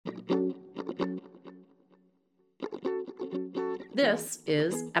This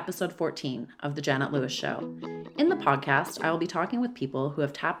is episode 14 of The Janet Lewis Show. In the podcast, I will be talking with people who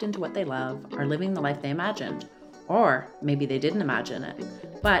have tapped into what they love, are living the life they imagined, or maybe they didn't imagine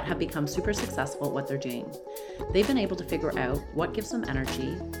it, but have become super successful at what they're doing. They've been able to figure out what gives them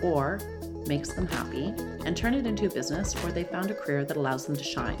energy or makes them happy and turn it into a business where they found a career that allows them to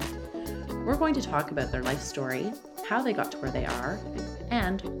shine. We're going to talk about their life story, how they got to where they are,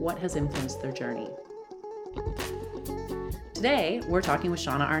 and what has influenced their journey. Today, we're talking with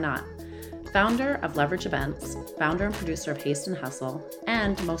Shauna Arnott, founder of Leverage Events, founder and producer of Haste and Hustle,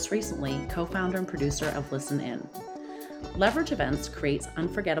 and most recently, co-founder and producer of Listen In. Leverage Events creates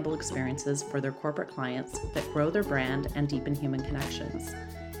unforgettable experiences for their corporate clients that grow their brand and deepen human connections.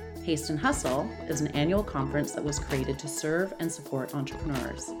 Haste and Hustle is an annual conference that was created to serve and support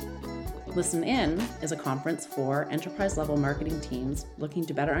entrepreneurs. Listen In is a conference for enterprise-level marketing teams looking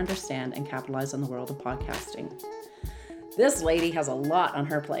to better understand and capitalize on the world of podcasting. This lady has a lot on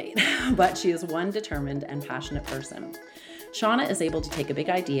her plate, but she is one determined and passionate person. Shauna is able to take a big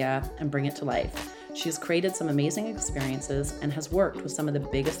idea and bring it to life. She has created some amazing experiences and has worked with some of the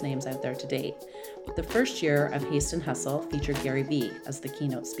biggest names out there to date. The first year of Haste and Hustle featured Gary Vee as the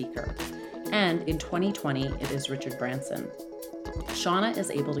keynote speaker. And in 2020, it is Richard Branson. Shauna is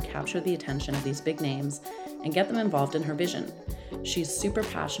able to capture the attention of these big names and get them involved in her vision. She's super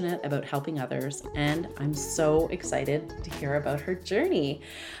passionate about helping others, and I'm so excited to hear about her journey.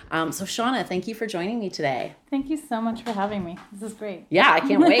 So Shauna, thank you for joining me today. Thank you so much for having me. This is great. Yeah, I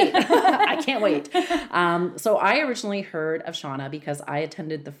can't wait. I can't wait. So I originally heard of Shauna because I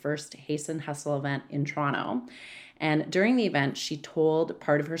attended the first Haste and Hustle event in Toronto. And during the event, she told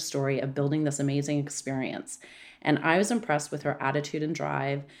part of her story of building this amazing experience. And I was impressed with her attitude and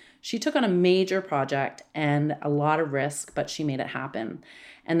drive. She took on a major project and a lot of risk, but she made it happen.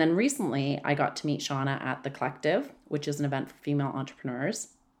 And then recently, I got to meet Shauna at The Collective, which is an event for female entrepreneurs.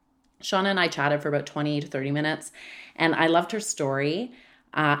 Shauna and I chatted for about 20 to 30 minutes, and I loved her story,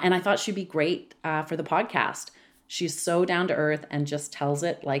 and I thought she'd be great for the podcast. She's so down to earth and just tells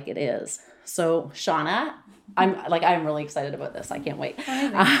it like it is. So Shauna, I'm really excited about this. I can't wait.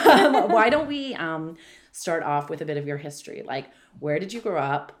 Why don't we start off with a bit of your history? Like, where did you grow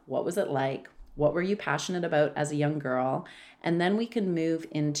up? What was it like? What were you passionate about as a young girl? And then we can move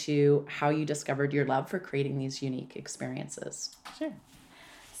into how you discovered your love for creating these unique experiences. Sure.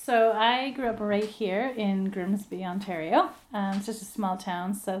 So I grew up right here in Grimsby, Ontario. It's just a small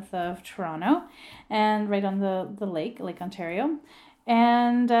town south of Toronto and right on the lake, Lake Ontario.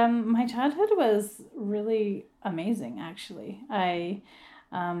 And my childhood was really amazing, actually. I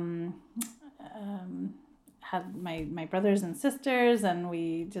had my brothers and sisters, and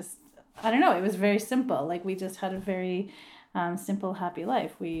we just, I don't know, it was very simple. Like, we just had a very simple, happy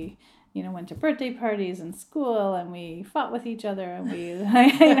life. We, went to birthday parties in school, and we fought with each other, and we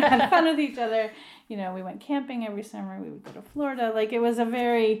had fun with each other. We went camping every summer. We would go to Florida. Like, it was a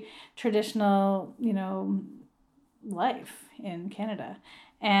very traditional, life in Canada.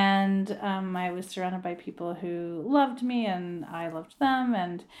 And I was surrounded by people who loved me, and I loved them.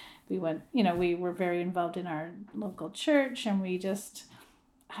 And we went, we were very involved in our local church, and we just,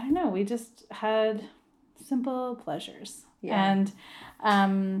 we just had simple pleasures. Yeah. And,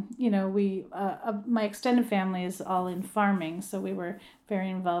 we, my extended family is all in farming. So we were very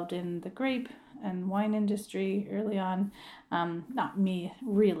involved in the grape and wine industry early on. Not me,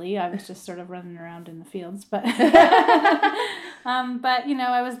 really. I was just sort of running around in the fields. But,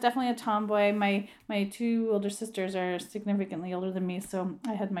 I was definitely a tomboy. My two older sisters are significantly older than me. So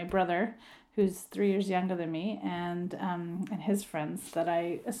I had my brother, who's 3 years younger than me, and his friends that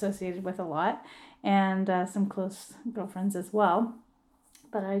I associated with a lot, and some close girlfriends as well.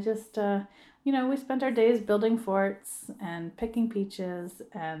 But I just, we spent our days building forts and picking peaches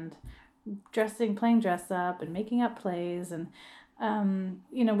and playing dress up and making up plays. And,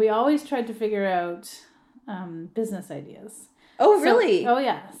 we always tried to figure out business ideas. Oh, really? Oh,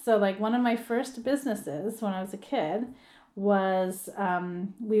 yeah. So, like, one of my first businesses when I was a kid was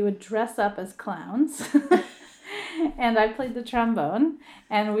we would dress up as clowns. And I played the trombone,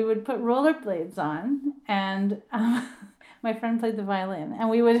 and we would put rollerblades on, and my friend played the violin, and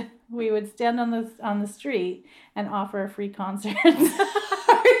we would stand on the street and offer a free concert.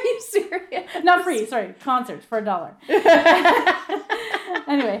 Are you serious? Not free, sorry, concerts for $1.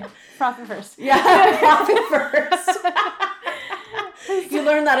 Anyway, profit first. Yeah, profit first. You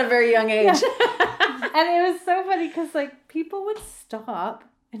learned that at a very young age. Yeah. And it was so funny because, like, people would stop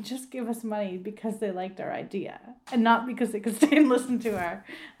and just give us money because they liked our idea and not because they could stay and listen to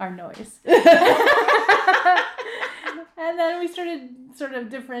our noise. And then we started sort of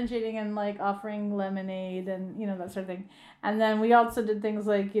differentiating and like offering lemonade and, that sort of thing. And then we also did things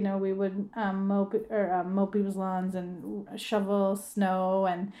like, we would mow people's lawns and shovel snow.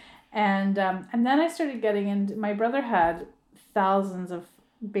 And then I started getting into, my brother had thousands of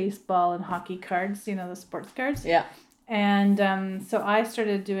baseball and hockey cards, the sports cards. Yeah. And so I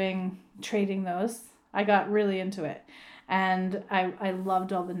started trading those. I got really into it. And I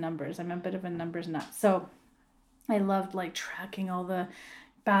loved all the numbers. I'm a bit of a numbers nut. So I loved like tracking all the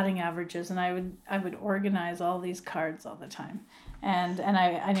batting averages, and I would organize all these cards all the time. And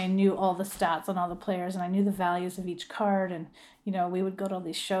I knew all the stats on all the players, and I knew the values of each card, and we would go to all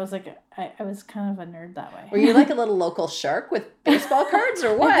these shows. Like I was kind of a nerd that way. Were you like a little local shark with baseball cards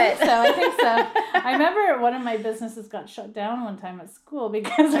or what? I think so. I remember one of my businesses got shut down one time at school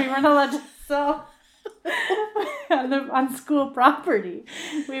because we weren't allowed to sell on school property.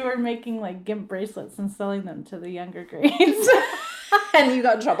 We were making like GIMP bracelets and selling them to the younger grades. And you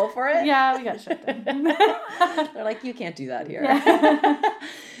got in trouble for it? Yeah, we got shut down. They're like, you can't do that here. Yeah.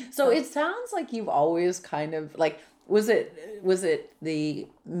 So it sounds like you've always kind of like, was it the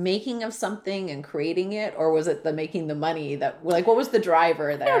making of something and creating it, or was it the making the money that, like, what was the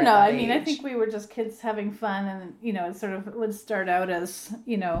driver there? I don't know. I mean, I think we were just kids having fun, and it sort of would start out as,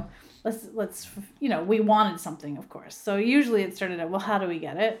 let's we wanted something, of course. So usually it started out, well, how do we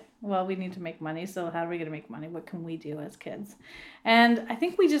get it? Well, we need to make money. So how are we going to make money? What can we do as kids? And I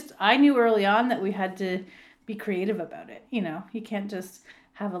think I knew early on that we had to be creative about it. You can't just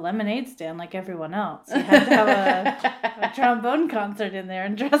have a lemonade stand like everyone else. You had to have a trombone concert in there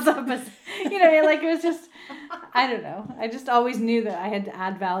and dress up as, like it was just, I don't know. I just always knew that I had to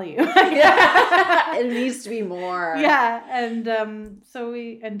add value. Yeah. It needs to be more. Yeah. And so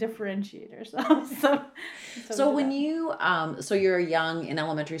and differentiate ourselves. So when you, so you're young in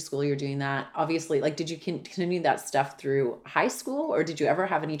elementary school, you're doing that, obviously, like, did you continue that stuff through high school, or did you ever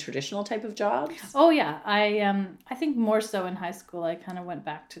have any traditional type of jobs? Oh yeah. I think more so in high school, I kind of went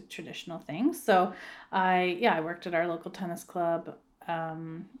back to traditional things. So I worked at our local tennis club.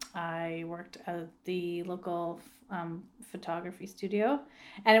 I worked at the local photography studio,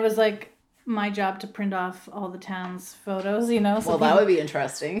 and it was like my job to print off all the town's photos, So well, that would be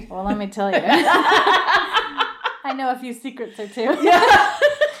interesting. Well, let me tell you. I know a few secrets or two. Yeah.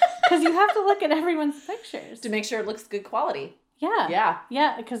 Because you have to look at everyone's pictures. To make sure it looks good quality. Yeah. Yeah.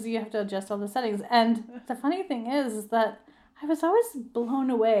 Yeah, because you have to adjust all the settings. And the funny thing is that I was always blown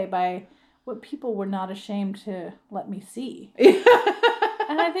away by what people were not ashamed to let me see.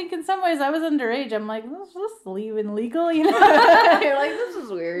 And I think in some ways I was underage. I'm like, is this even legal? You're like, this is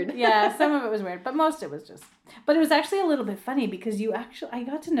weird. Yeah, some of it was weird, but most it was just. But it was actually a little bit funny because I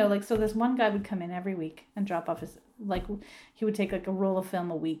got to know, like, so this one guy would come in every week and drop off his, like, he would take like a roll of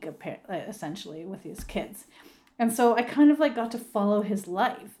film a week, essentially, with his kids. And so I kind of like got to follow his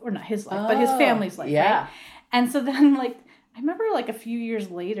life, or not his life, but his family's life. Yeah. Right? And so then, like, I remember like a few years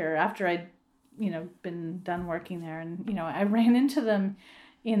later, after I'd, been done working there, and, I ran into them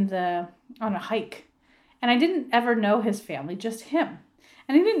on a hike, and I didn't ever know his family, just him.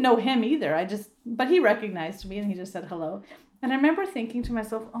 And he didn't know him either. But he recognized me, and he just said hello. And I remember thinking to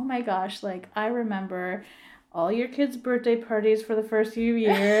myself, oh my gosh, like, I remember all your kids' birthday parties for the first few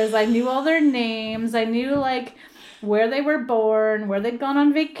years. I knew all their names. I knew, like, where they were born, where they'd gone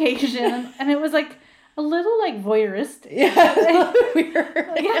on vacation. And it was, like, a little, like, voyeuristic. Yeah, weird.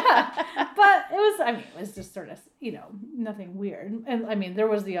 Yeah. But it was just sort of, nothing weird. And, I mean, there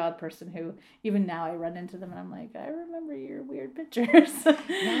was the odd person who, even now I run into them and I'm like, I remember your weird pictures.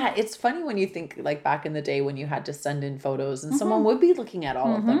 Yeah, it's funny when you think, like, back in the day when you had to send in photos and someone would be looking at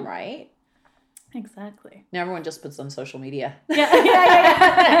all of them, right? Exactly. Now everyone just puts on social media.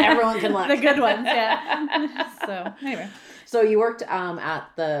 Yeah. Everyone can look. The good ones, yeah. So, anyway. So you worked at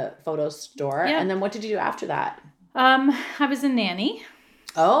the photo store, and then what did you do after that? I was a nanny.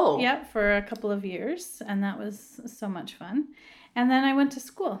 Oh. Yeah, for a couple of years, and that was so much fun. And then I went to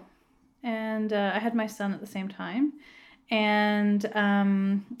school, and I had my son at the same time. And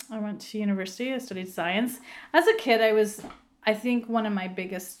I went to university. I studied science. As a kid, I think one of my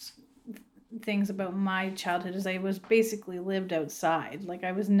biggest things about my childhood is I was basically lived outside. Like,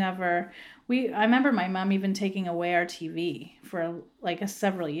 I was never, I remember my mom even taking away our TV for like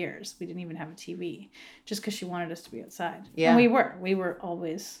several years. We didn't even have a TV just because she wanted us to be outside. Yeah. And we were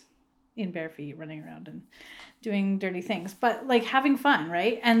always in bare feet running around and doing dirty things, but like having fun,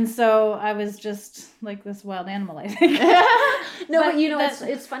 right? And so I was just like this wild animal, I think. No, but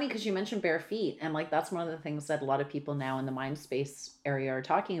it's funny because you mentioned bare feet, and like that's one of the things that a lot of people now in the mind space area are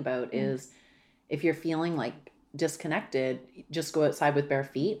talking about is if you're feeling like disconnected, just go outside with bare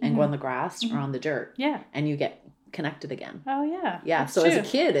feet and go on the grass or on the dirt. Yeah. And you get connected again. Oh, yeah. Yeah. So as a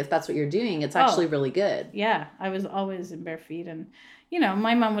kid, if that's what you're doing, it's actually really good. Yeah. I was always in bare feet, and,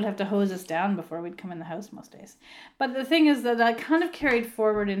 my mom would have to hose us down before we'd come in the house most days. But the thing is that I kind of carried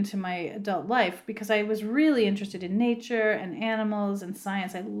forward into my adult life because I was really interested in nature and animals and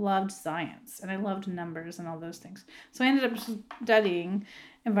science. I loved science and I loved numbers and all those things. So I ended up studying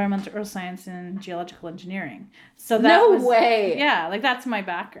environmental earth science and geological engineering. So that no way. Yeah, like that's my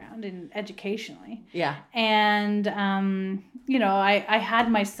background in educationally. Yeah. And I had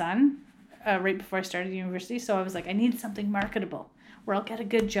my son right before I started university, so I was like, I need something marketable where I'll get a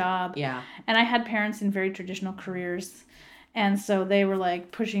good job. Yeah. And I had parents in very traditional careers, and so they were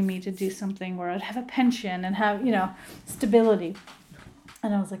like pushing me to do something where I'd have a pension and have stability.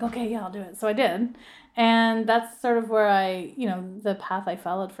 And I was like, okay, yeah, I'll do it. So I did. And that's sort of where the path I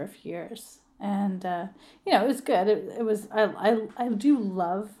followed for a few years. And, it was good. It was, I do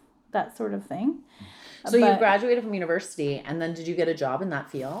love that sort of thing. So you graduated from university, and then did you get a job in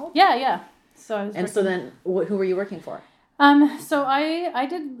that field? Yeah. So I was so then who were you working for? So I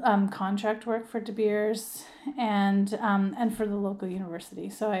did contract work for De Beers and for the local university.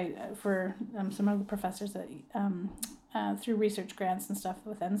 So for some of the professors that through research grants and stuff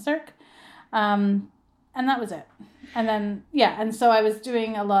with NSERC. And that was it. And then, and so I was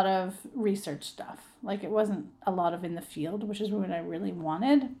doing a lot of research stuff. Like, it wasn't a lot of in the field, which is what I really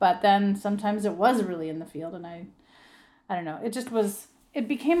wanted. But then sometimes it was really in the field, and I don't know. It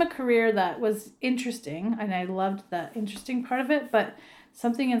became a career that was interesting, and I loved that interesting part of it. But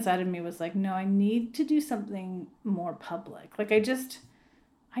something inside of me was like, no, I need to do something more public. Like,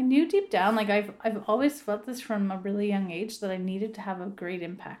 I knew deep down, like I've always felt this from a really young age, that I needed to have a great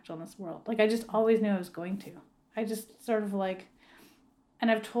impact on this world. Like, I just always knew I was going to. I just sort of like, and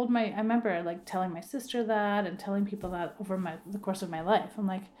I remember like telling my sister that and telling people that over the course of my life. I'm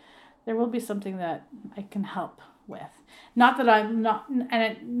like, there will be something that I can help with. Not that I'm not,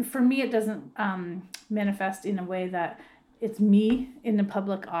 and for me, it doesn't manifest in a way that it's me in the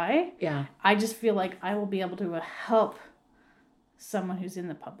public eye. Yeah. I just feel like I will be able to help someone who's in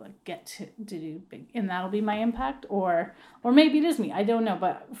the public get to do big, and that'll be my impact, or maybe it is me, I don't know,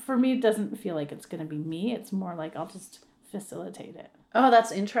 but for me it doesn't feel like it's going to be me. It's more like I'll just facilitate it. Oh,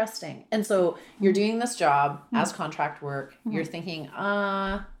 that's interesting. And so you're doing this job as contract work. You're thinking,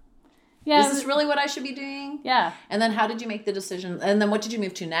 is this really what I should be doing? Yeah. And then how did you make the decision? And then what did you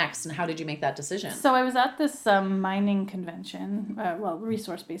move to next? And how did you make that decision? So I was at this mining convention,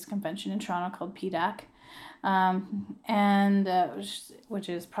 resource-based convention in Toronto called PDAC. Which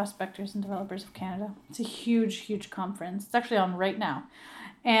is Prospectors and Developers of Canada. It's a huge conference. It's actually on right now,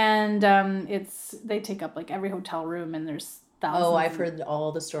 and they take up like every hotel room, and there's thousands. Oh, I've heard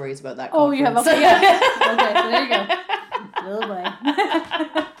all the stories about that conference. Oh, you have? Okay, yeah. Okay, so there you go. Little boy.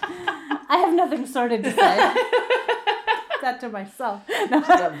 I have nothing sordid to say. That to myself. No.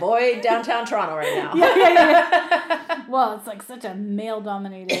 Just avoid downtown Toronto right now. Yeah. Well, it's like such a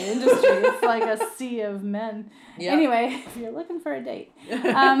male-dominated industry. It's like a sea of men. Yeah. Anyway, if you're looking for a date.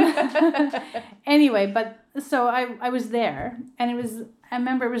 Anyway, but so I was there, and I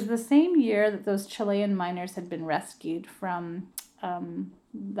remember it was the same year that those Chilean miners had been rescued from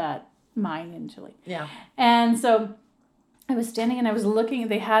that mine in Chile. Yeah. And so I was standing and I was looking.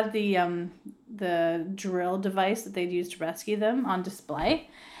 They had the drill device that they'd used to rescue them on display.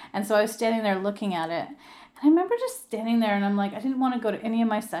 And so I was standing there looking at it. And I remember just standing there, and I'm like, I didn't want to go to any of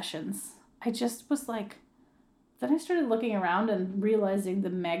my sessions. I just was like, then I started looking around and realizing the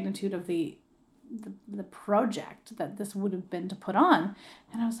magnitude of the project that this would have been to put on.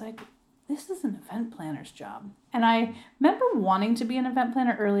 And I was like, this is an event planner's job. And I remember wanting to be an event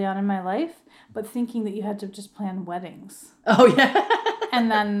planner early on in my life, but thinking that you had to just plan weddings. Oh, yeah. And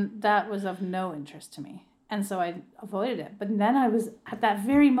then that was of no interest to me. And so I avoided it. But then I was, at that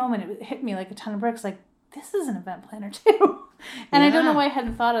very moment, it hit me like a ton of bricks, like, this is an event planner too. And I don't know why I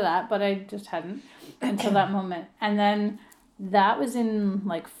hadn't thought of that, but I just hadn't until that moment. And then that was in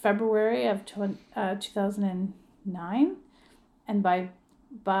like February of 2009. And by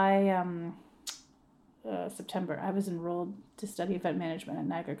September, I was enrolled to study event management at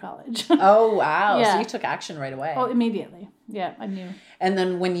Niagara College. Oh, wow. Yeah. So you took action right away. Oh, immediately. Yeah, I knew. And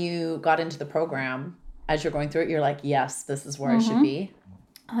then when you got into the program, as you're going through it, you're like, yes, this is where I should be.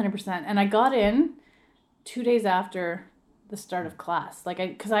 100%. And I got in 2 days after the start of class,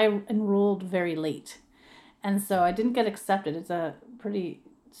 because I enrolled very late. And so I didn't get accepted. It's a pretty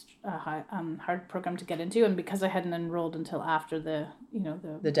hard program to get into, and because I hadn't enrolled until after the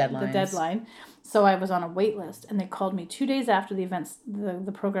deadline, so I was on a wait list, and they called me 2 days after the events,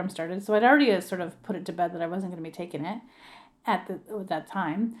 the program started. So I'd already sort of put it to bed that I wasn't going to be taking it at that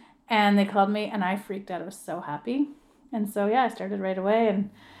time, And they called me, and I freaked out. I was so happy. And so, yeah, I started right away. And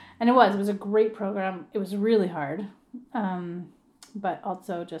it was a great program. It was really hard, but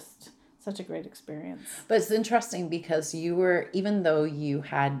also just such a great experience. But it's interesting because you were, even though you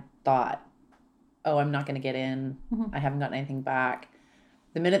had thought, oh, I'm not going to get in, I haven't gotten anything back,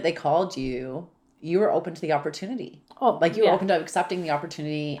 the minute they called you, you were open to the opportunity. Oh, like you were open to accepting the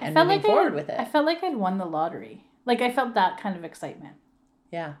opportunity and moving forward with it. I felt like I'd won the lottery. Like I felt that kind of excitement.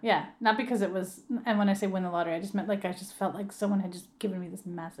 Yeah. Yeah. Not because it was, and when I say win the lottery, I just meant like I just felt like someone had just given me this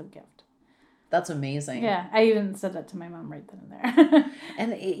massive gift. That's amazing. Yeah. I even said that to my mom right then and there.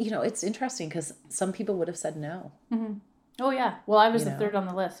 And, it's interesting because some people would have said no. Mm-hmm. Oh, yeah. Well, I was the third on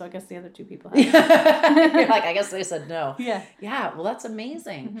the list, so I guess the other two people had. You're like, I guess they said no. Yeah. Yeah. Well, that's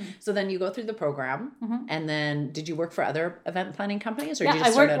amazing. So then you go through the program, and then did you work for other event planning companies, or did you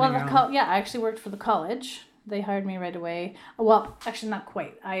just start out on your own? I actually worked for the college. They hired me right away. Well, actually, not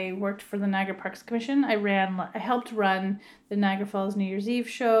quite. I worked for the Niagara Parks Commission. I helped run the Niagara Falls New Year's Eve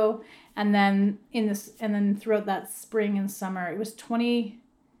show, and then throughout that spring and summer, it was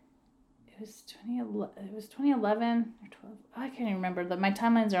 2011 or 12. I can't even remember. My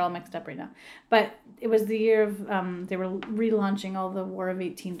timelines are all mixed up right now. But it was the year of they were relaunching all the War of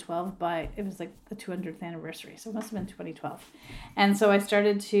 1812 it was like the 200th anniversary. So it must have been 2012. And so I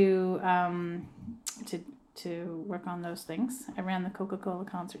started to work on those things. I ran the Coca-Cola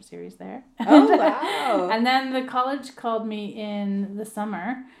concert series there. Oh, wow. And then the college called me in the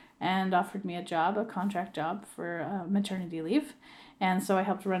summer and offered me a contract job for maternity leave. And so I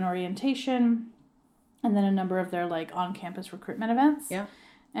helped run orientation and then a number of their like on-campus recruitment events. Yeah.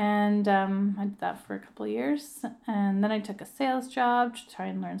 And I did that for a couple of years. And then I took a sales job to try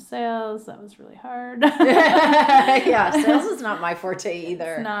and learn sales. That was really hard. Yeah, sales is not my forte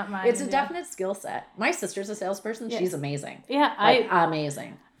either. It's not mine. It's a definite skill set. My sister's a salesperson. Yes. She's amazing. Yeah.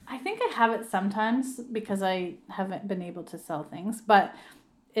 Amazing. I think I have it sometimes because I haven't been able to sell things. But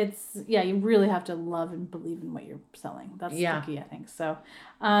you really have to love and believe in what you're selling. That's the key, I think. So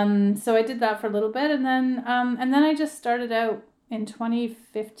so I did that for a little bit. And then I just started out. In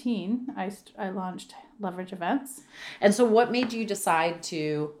 2015, I launched Leverage Events. And so what made you decide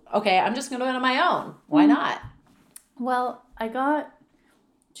to, okay, I'm just going to do it on my own? Why not? Well, I got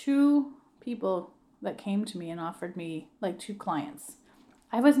 2 people that came to me and offered me, like 2 clients.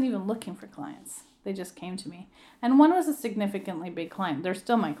 I wasn't even looking for clients. They just came to me. And one was a significantly big client. They're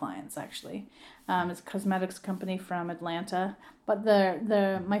still my clients, actually. It's a cosmetics company from Atlanta. But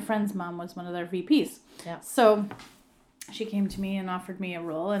my friend's mom was one of their VPs. Yeah. So she came to me and offered me a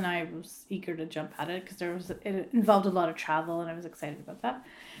role, and I was eager to jump at it because it involved a lot of travel, and I was excited about that.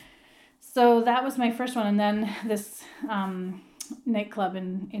 So that was my first one, and then this nightclub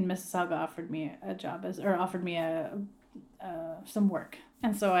in Mississauga offered me a job offered me some work,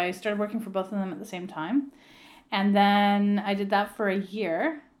 and so I started working for both of them at the same time, and then I did that for a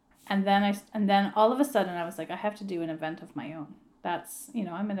year, and then all of a sudden I was like, I have to do an event of my own. That's,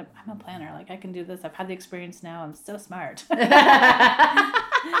 I'm a planner. Like, I can do this. I've had the experience now. I'm so smart. What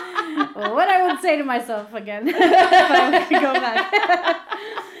I would say to myself again if I could go back.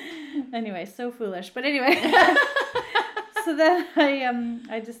 Anyway, so foolish. But anyway. So then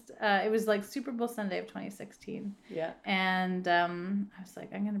I just, it was like Super Bowl Sunday of 2016. Yeah. And I was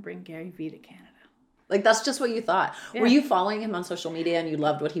like, I'm going to bring Gary Vee to Canada. Like, that's just what you thought. Yeah. Were you following him on social media and you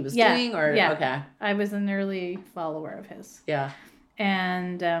loved what he was doing? Or yeah. Okay. I was an early follower of his. Yeah.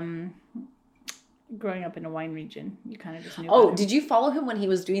 And growing up in a wine region, you kind of just knew. Oh, did you follow him when he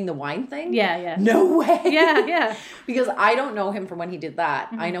was doing the wine thing? Yeah. No way. Yeah. Because I don't know him from when he did that.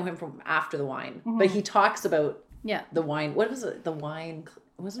 Mm-hmm. I know him from after the wine. Mm-hmm. But he talks about the wine. What was it? The wine...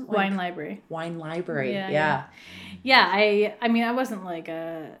 It wasn't Wine Library. Wine Library. Yeah. I mean, I wasn't like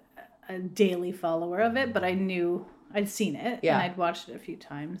a daily follower of it, but I knew I'd seen it and I'd watched it a few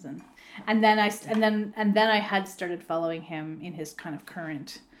times, and then I had started following him in his kind of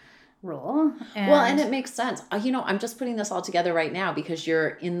current role. And it makes sense. I'm just putting this all together right now because you're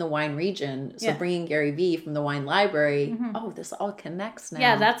in the wine region. So bringing Gary Vee from the Wine Library, this all connects now.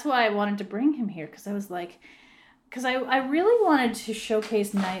 Yeah, that's why I wanted to bring him here because I was like, because I really wanted to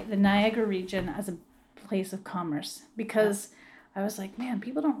showcase the Niagara region as a place of commerce because I was like, man,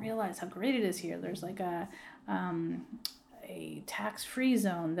 people don't realize how great it is here. There's like a tax-free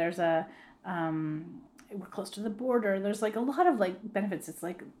zone. There's we're close to the border. There's like a lot of like benefits. It's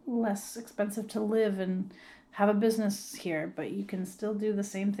like less expensive to live and have a business here, but you can still do the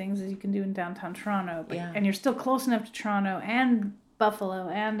same things as you can do in downtown Toronto. And you're still close enough to Toronto and Buffalo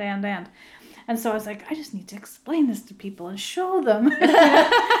and. And so I was like, I just need to explain this to people and show them.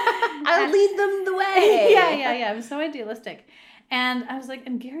 I'll lead them the way. Yeah. I'm so idealistic. And I was like,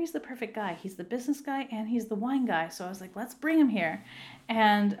 and Gary's the perfect guy. He's the business guy and he's the wine guy. So I was like, let's bring him here.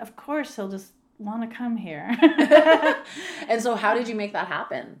 And of course, he'll just want to come here. And so how did you make that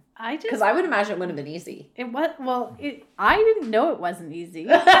happen? Because I would imagine it would have been easy. I didn't know it wasn't easy.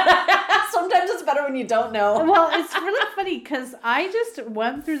 Sometimes it's better when you don't know. Well, it's really funny because I just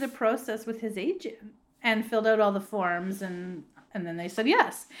went through the process with his agent and filled out all the forms, and then they said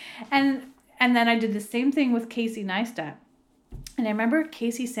yes. And then I did the same thing with Casey Neistat. And I remember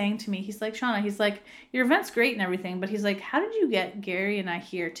Casey saying to me, he's like, Shauna, he's like, your event's great and everything, but he's like, how did you get Gary and I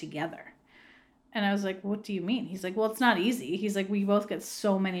here together? And I was like, what do you mean? He's like, well, it's not easy. He's like, we both get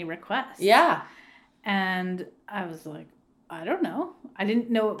so many requests. Yeah. And I was like, I don't know. I didn't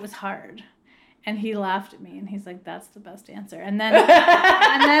know it was hard. And he laughed at me and he's like, that's the best answer. And then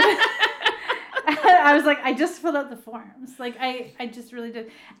I was like, I just filled out the forms. Like I just really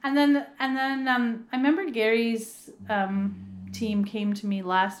did. And then I remember Gary's team came to me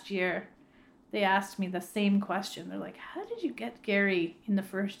last year. They asked me the same question. They're like, how did you get Gary in the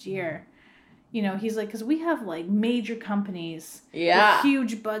first year? You know, he's like, because we have like major companies with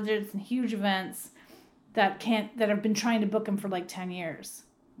huge budgets and huge events that have been trying to book him for like 10 years.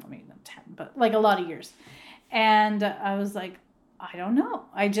 I mean, not 10, but like a lot of years. And I was like, I don't know.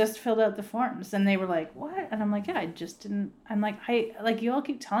 I just filled out the forms. And they were like, what? And I'm like, yeah, I just didn't. I'm like, you all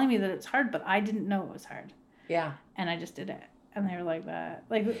keep telling me that it's hard, but I didn't know it was hard. Yeah. And I just did it. And they were like that.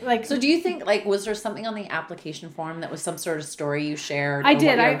 Like. So do you think, like, was there something on the application form that was some sort of story you shared? I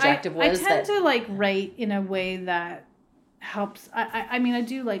did. What your objective was? I tend to, like, write in a way that helps. I mean, I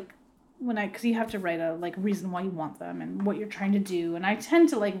do, like, because you have to write a, like, reason why you want them and what you're trying to do. And I tend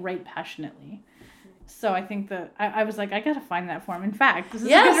to, like, write passionately. So I think that I was like, I got to find that form. In fact, this is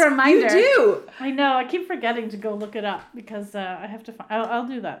a good reminder. You do. I know. I keep forgetting to go look it up because I have to find. I'll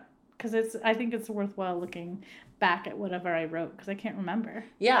do that because I think it's worthwhile looking back at whatever I wrote because I can't remember.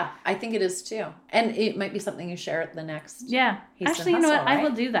 Yeah, I think it is too. And it might be something you share at the next. Yeah. Actually, you know what? Right? I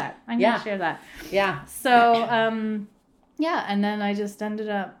will do that. I'm going to share that. Yeah. So, yeah. And then I just ended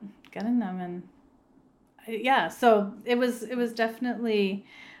up getting them. And so it was definitely,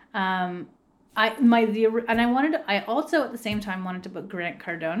 I also at the same time wanted to book Grant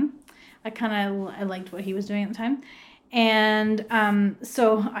Cardone. I liked what he was doing at the time. And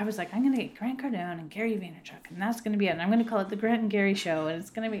so I was like, I'm going to get Grant Cardone and Gary Vaynerchuk, and that's going to be it. And I'm going to call it the Grant and Gary Show, and it's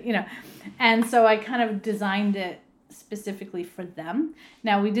going to be, And so I kind of designed it specifically for them.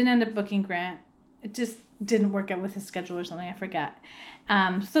 Now, we didn't end up booking Grant. It just didn't work out with his schedule or something. I forget.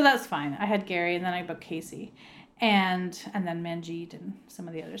 So that's fine. I had Gary, and then I booked Casey. And then Manjeet and some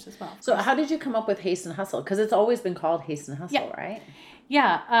of the others as well. So how did you come up with Haste and Hustle? Because it's always been called Haste and Hustle, right?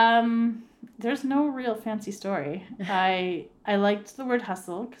 Yeah. There's no real fancy story. I liked the word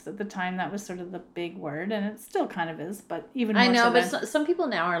hustle because at the time that was sort of the big word, and it still kind of is, but even more. I know, but some people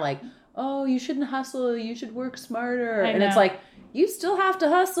now are like, oh, you shouldn't hustle, you should work smarter. And it's like, you still have to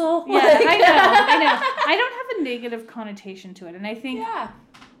hustle. Yeah, I know. I don't have a negative connotation to it, and I think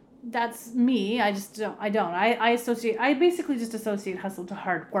that's me. I don't. I basically just associate hustle to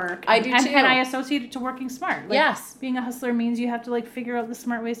hard work. I do too. And I associate it to working smart. Yes. Being a hustler means you have to like figure out the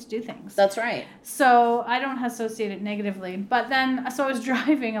smart ways to do things. That's right. So I don't associate it negatively. But then, so I was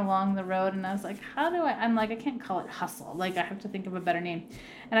driving along the road and I was like, I'm like, I can't call it hustle. Like I have to think of a better name.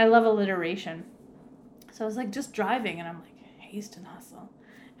 And I love alliteration. So I was like just driving and I'm like, haste and hustle.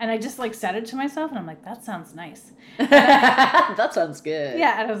 And I just like said it to myself and I'm like, that sounds nice. That sounds good.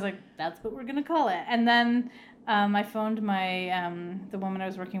 Yeah. And I was like, that's what we're going to call it. And then I phoned my, the woman I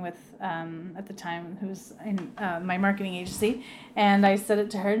was working with at the time who was in my marketing agency. And I said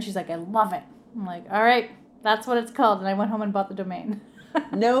it to her and she's like, I love it. I'm like, all right, that's what it's called. And I went home and bought the domain.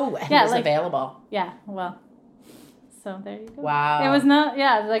 No way. Yeah, it was available. Yeah. Well. So there you go. Wow. It was not,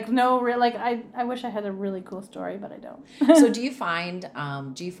 like no real, like I wish I had a really cool story, but I don't. So do you find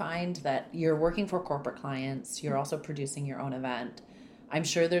that you're working for corporate clients, you're also producing your own event? I'm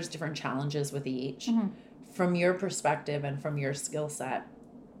sure there's different challenges with each. Mm-hmm. From your perspective and from your skill set,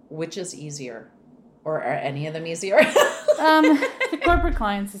 which is easier? Or are any of them easier? The corporate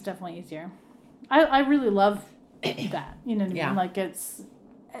clients is definitely easier. I really love that. You know what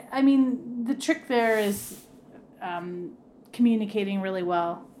I mean? Like the trick there is communicating really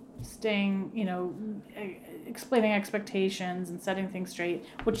well, staying, explaining expectations and setting things straight,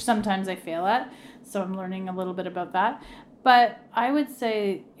 which sometimes I fail at. So I'm learning a little bit about that. But I would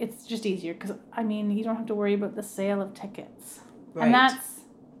say it's just easier because, you don't have to worry about the sale of tickets. Right. And that's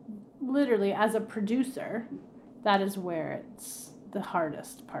literally, as a producer, that is where it's the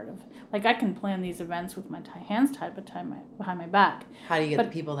hardest part of. Like, I can plan these events with my hands tied behind my back. How do you get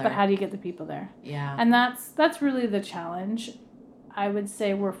the people there? But how do you get the people there? Yeah. And that's really the challenge. I would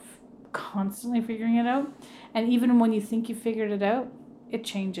say we're constantly figuring it out. And even when you think you figured it out, it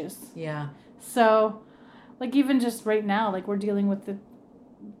changes. Yeah. So, like, even just right now, like, we're dealing with the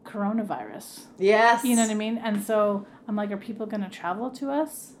coronavirus. Yes. You know what I mean? And so I'm like, are people going to travel to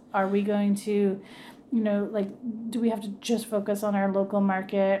us? Are we going to, like, do we have to just focus on our local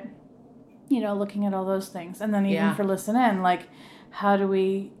market? Looking at all those things. And then even for Listen In, like, how do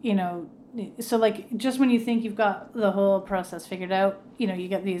we, so, like, just when you think you've got the whole process figured out, you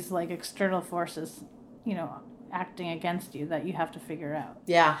get these, like, external forces, acting against you that you have to figure out.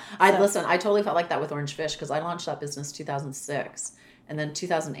 Yeah. I totally felt like that with Orange Fish because I launched that business 2006. And then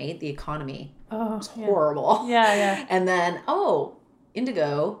 2008, the economy was horrible. Yeah. And then,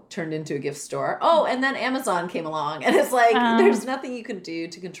 Indigo turned into a gift store. And then Amazon came along. And it's like, there's nothing you can do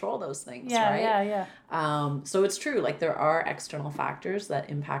to control those things, right? Yeah. So it's true. Like, there are external factors that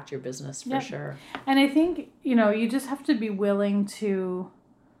impact your business for sure. And I think, you just have to be willing to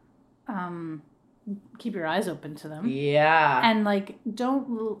keep your eyes open to them. Yeah. And, like,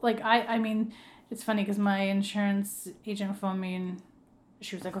 don't, like, I mean, it's funny because my insurance agent phoned me and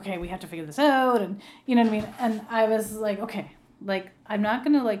she was like, okay, we have to figure this out. And you know what I mean? And I was like, okay, like, I'm not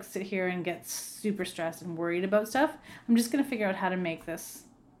going to, like, sit here and get super stressed and worried about stuff. I'm just going to figure out how to make this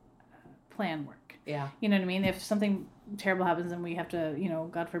plan work. Yeah. You know what I mean? If something terrible happens and we have to,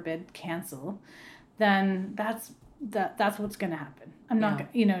 God forbid, cancel, then that's what's going to happen. I'm not,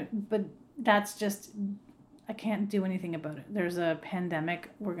 but that's just, I can't do anything about it. There's a pandemic,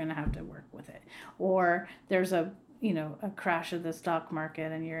 we're going to have to work with it. Or there's a crash of the stock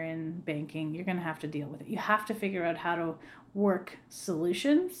market and you're in banking, you're going to have to deal with it. You have to figure out how to work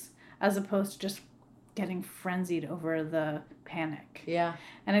solutions as opposed to just getting frenzied over the panic. Yeah.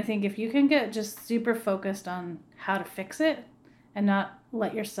 And I think if you can get just super focused on how to fix it and not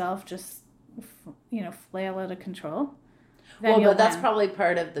let yourself just, flail out of control. But that's probably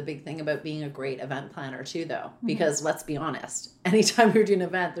part of the big thing about being a great event planner too, though, because let's be honest, anytime you're doing an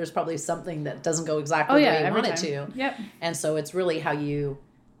event, there's probably something that doesn't go exactly the way you want it to. Yep. And so it's really how you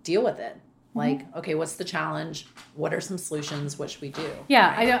deal with it. Like, okay, what's the challenge? What are some solutions? What should we do?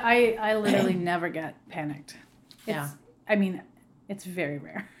 Yeah, right? I literally never get panicked. I mean, it's very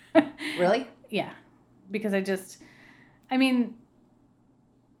rare. Really? Yeah. Because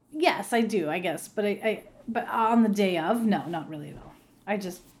yes, I do, I guess. But on the day of, no, not really at all.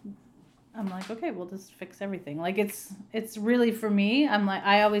 I'm like, okay, we'll just fix everything. Like, it's really, for me, I'm like,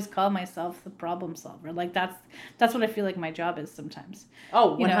 I always call myself the problem solver. Like, that's what I feel like my job is sometimes.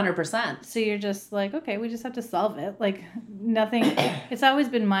 Oh, 100%. So you're just like, okay, we just have to solve it. Like, nothing, it's always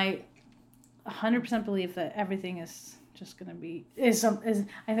been my 100% belief that everything is just going to be,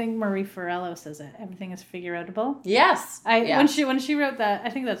 I think Marie Forello says it, everything is figure-outable. Yes. When she wrote that, I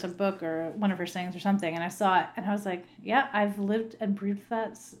think that's a book or one of her sayings or something, and I saw it and I was like, yeah, I've lived and breathed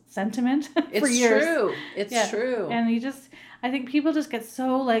that sentiment for years. It's true. And I think people just get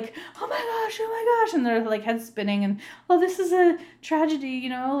so like, oh my gosh, and they're like head spinning and, oh, this is a tragedy,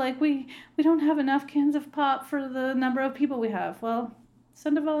 like we don't have enough cans of pop for the number of people we have. Well,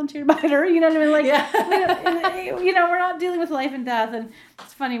 send a volunteer biter, you know what I mean? Like, we're not dealing with life and death. And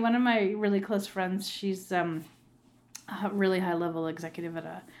it's funny, one of my really close friends, she's a really high-level executive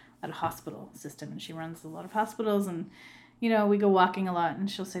at a hospital system, and she runs a lot of hospitals. And, we go walking a lot,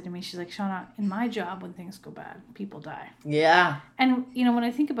 and she'll say to me, she's like, Shauna, in my job, when things go bad, people die. Yeah. And, when I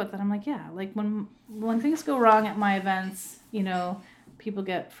think about that, I'm like, yeah, like when things go wrong at my events, people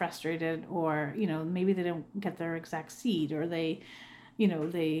get frustrated, or, maybe they don't get their exact seat, or they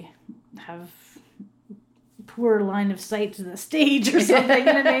have poor line of sight to the stage or something, you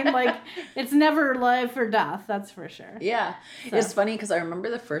know what I mean? Like, it's never life or death, that's for sure. Yeah. So. It's funny because I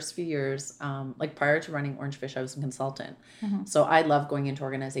remember the first few years, like prior to running Orange Fish, I was a consultant. Mm-hmm. So I love going into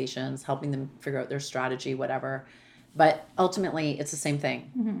organizations, helping them figure out their strategy, whatever. But ultimately, it's the same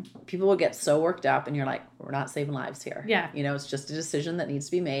thing. Mm-hmm. People will get so worked up and you're like, we're not saving lives here. Yeah. It's just a decision that needs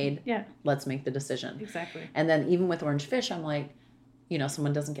to be made. Yeah. Let's make the decision. Exactly. And then even with Orange Fish, I'm like,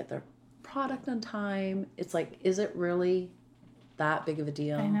 someone doesn't get their product on time. It's like, is it really that big of a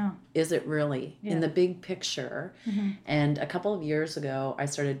deal? I know. Is it really in the big picture? Mm-hmm. And a couple of years ago, I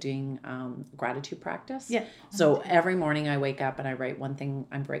started doing gratitude practice. Yeah. So every morning I wake up and I write one thing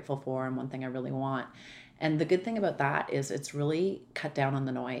I'm grateful for and one thing I really want. And the good thing about that is it's really cut down on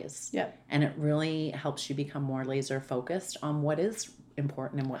the noise. Yeah. And it really helps you become more laser focused on what is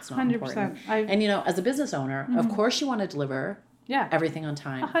important and what's not 100%. important. And, as a business owner, of course you want to deliver everything on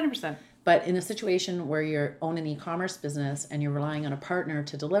time. 100%. But in a situation where you own an e-commerce business and you're relying on a partner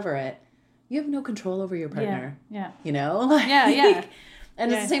to deliver it, you have no control over your partner. Yeah. Yeah.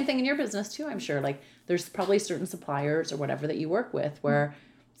 And it's the same thing in your business too, I'm sure. Like there's probably certain suppliers or whatever that you work with where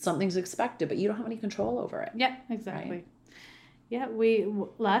something's expected, but you don't have any control over it. Yeah, exactly. Right? Yeah,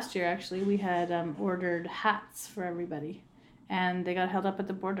 last year actually we had ordered hats for everybody, and they got held up at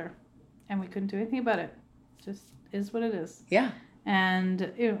the border, and we couldn't do anything about it. Just is what it is. Yeah. And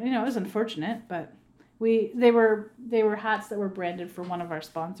it was unfortunate, but they were hats that were branded for one of our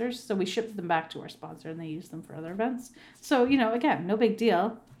sponsors, so we shipped them back to our sponsor, and they used them for other events. So again, no big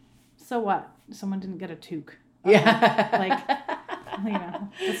deal. So what? Someone didn't get a toque. Yeah.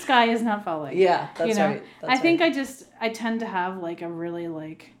 The sky is not falling. Yeah, that's right. I think I tend to have like a really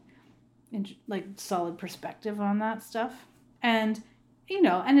like solid perspective on that stuff. And,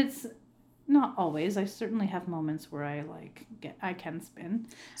 and it's not always. I certainly have moments where I can spin.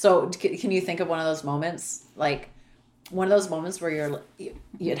 So can you think of one of those moments, like one of those moments where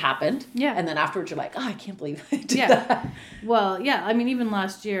it happened? Yeah. And then afterwards you're like, oh, I can't believe I did that. Well, yeah. I mean, even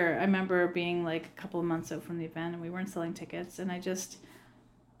last year, I remember being like a couple of months out from the event and we weren't selling tickets. And I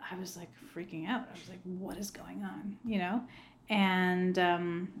was like freaking out. I was like, what is going on? And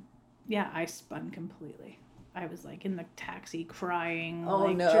I spun completely. I was like in the taxi crying. Oh,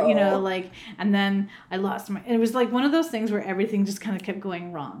 like, no. And then I lost it was like one of those things where everything just kind of kept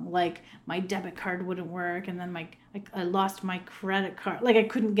going wrong. Like my debit card wouldn't work. And then I lost my credit card. Like I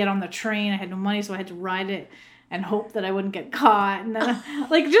couldn't get on the train. I had no money. So I had to ride it and hope that I wouldn't get caught. And then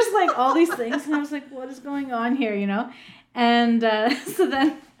just like all these things. And I was like, what is going on here? And so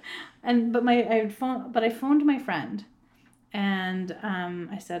then, I phoned my friend, and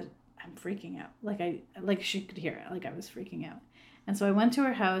I said, I'm freaking out. Like she could hear it. Like I was freaking out. And so I went to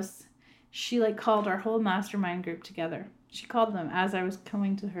her house. She called our whole mastermind group together. She called them as I was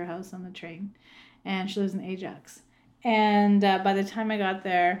coming to her house on the train, and she lives in Ajax. And by the time I got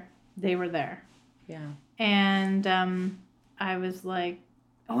there, they were there. Yeah. And I was like,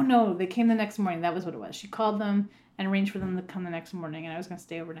 oh no, they came the next morning. That was what it was. She called them and arranged for them to come the next morning, and I was going to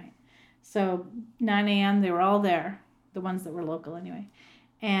stay overnight. So 9 a.m. they were all there, the ones that were local anyway.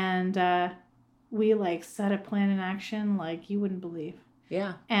 And we set a plan in action like you wouldn't believe.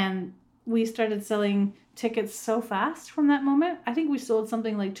 Yeah. And we started selling tickets so fast from that moment. I think we sold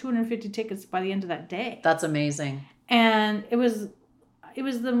something like 250 tickets by the end of that day. That's amazing. And it was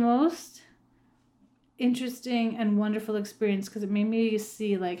the most interesting and wonderful experience because it made me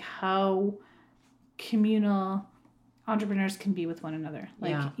see how communal entrepreneurs can be with one another.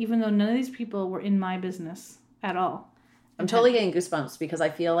 Even though none of these people were in my business at all. I'm totally getting goosebumps because I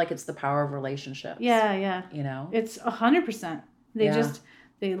feel like it's the power of relationships. Yeah. It's 100%.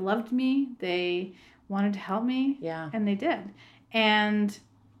 They loved me. They wanted to help me. Yeah. And they did. And,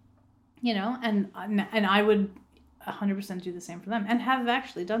 and I would 100% do the same for them and have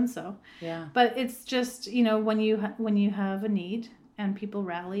actually done so. Yeah. But it's just, when you have a need and people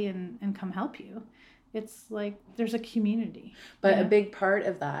rally and come help you, it's like there's a community. But a big part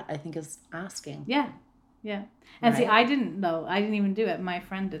of that, I think, is asking. Yeah. And see, I didn't even do it. My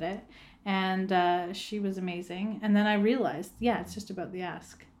friend did it. And she was amazing. And then I realized, it's just about the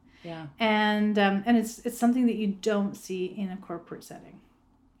ask. Yeah. And it's something that you don't see in a corporate setting.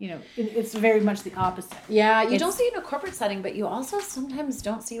 It's very much the opposite. Yeah, you don't see it in a corporate setting, but you also sometimes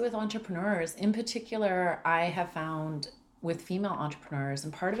don't see it with entrepreneurs. In particular, I have found with female entrepreneurs,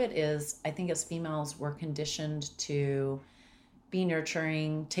 and part of it is, I think as females, we're conditioned to be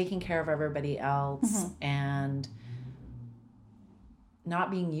nurturing, taking care of everybody else, and not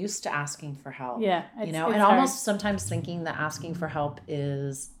being used to asking for help. Yeah. And almost sometimes thinking that asking for help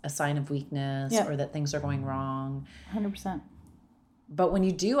is a sign of weakness or that things are going wrong. 100%. But when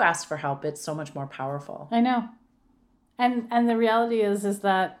you do ask for help, it's so much more powerful. I know. And the reality is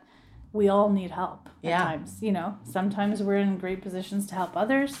that we all need help at times. Sometimes we're in great positions to help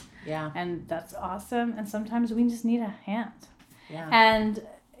others. Yeah. And that's awesome. And sometimes we just need a hand. Yeah. And,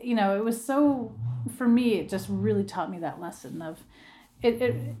 it was so, for me, it just really taught me that lesson of,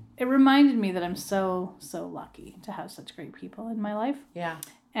 it reminded me that I'm so, so lucky to have such great people in my life. Yeah.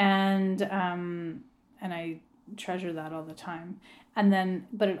 And I treasure that all the time. And then,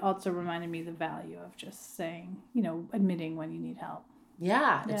 but it also reminded me the value of just saying, admitting when you need help.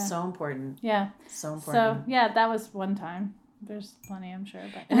 Yeah. It's so important. Yeah. So important. So, that was one time. There's plenty, I'm sure.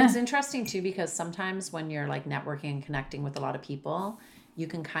 But. And it's interesting, too, because sometimes when you're networking and connecting with a lot of people, you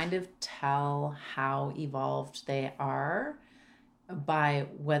can kind of tell how evolved they are by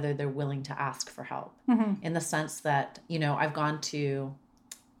whether they're willing to ask for help. Mm-hmm. In the sense that, I've gone to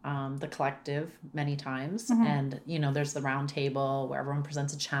the collective many times, and, there's the round table where everyone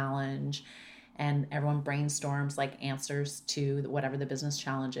presents a challenge. and everyone brainstorms like answers to whatever the business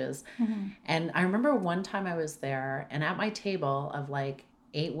challenge is. Mm-hmm. And I remember one time I was there, and at my table of like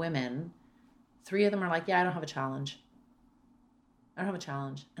 8 women, 3 of them are like, yeah, I don't have a challenge. I don't have a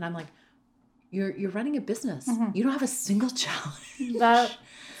challenge. And I'm like, you're running a business. Mm-hmm. You don't have a single challenge. That's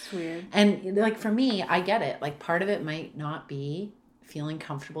weird. And like for me, I get it. Like part of it might not be feeling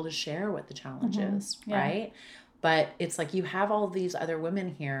comfortable to share what the challenge is, right? But it's like you have all these other women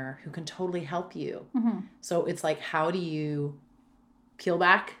here who can totally help you. So it's like, how do you peel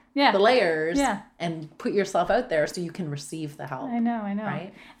back the layers and put yourself out there so you can receive the help? I know.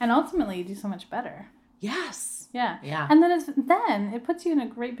 Right? And ultimately, you do so much better. Yes. Yeah. And then it puts you in a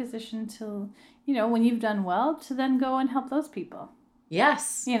great position to, when you've done well, to then go and help those people.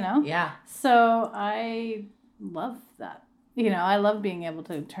 Yes. Yeah. So I love that. I love being able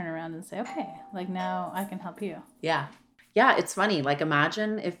to turn around and say, okay, like now I can help you. Yeah. Yeah, it's funny. Like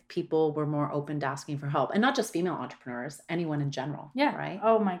imagine if people were more open to asking for help, and not just female entrepreneurs, anyone in general. Yeah. Right.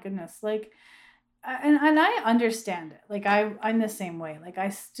 Oh my goodness. Like, and I understand it. Like I'm the same way. Like I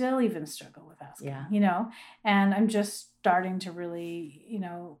still even struggle with asking, and I'm just starting to really,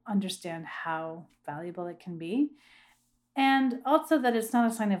 understand how valuable it can be. And also that it's not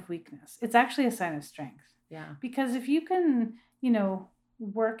a sign of weakness. It's actually a sign of strength. Yeah. Because if you can,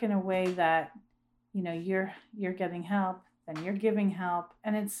 work in a way that, you're getting help, then you're giving help,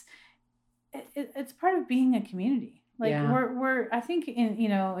 and it's part of being a community. Like we're I think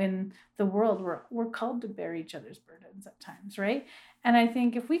in the world we're called to bear each other's burdens at times, right? And I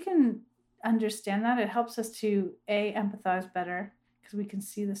think if we can understand that, it helps us to empathize better because we can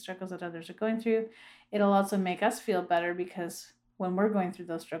see the struggles that others are going through. It'll also make us feel better because when we're going through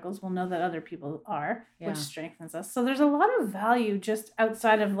those struggles, we'll know that other people are, which strengthens us. So there's a lot of value just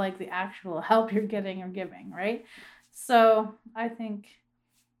outside of like the actual help you're getting or giving, right? So I think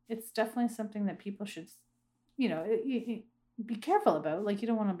it's definitely something that people should, be careful about. Like you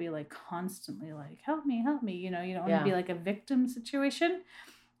don't want to be like constantly like, help me. You don't want to be like a victim situation.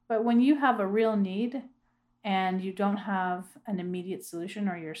 But when you have a real need and you don't have an immediate solution,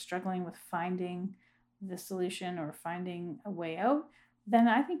 or you're struggling with finding the solution or finding a way out, then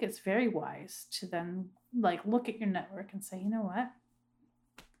I think it's very wise to then like look at your network and say, you know what,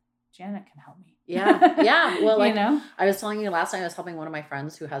 Janet can help me. Yeah. Well, like I was telling you last night, I was helping one of my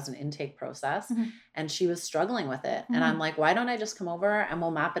friends who has an intake process, and she was struggling with it. And I'm like, why don't I just come over and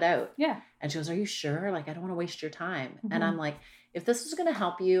we'll map it out? Yeah. And she goes, are you sure? Like, I don't want to waste your time. And I'm like, if this is going to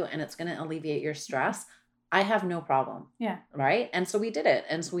help you and it's going to alleviate your stress, I have no problem. Yeah. Right. And so we did it.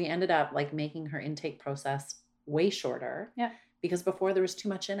 And so we ended up like making her intake process way shorter. Yeah. Because before there was too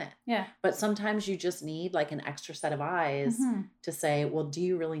much in it. Yeah. But sometimes you just need like an extra set of eyes to say, well, do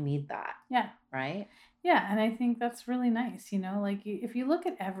you really need that? Yeah. Right. Yeah. And I think that's really nice. Like if you look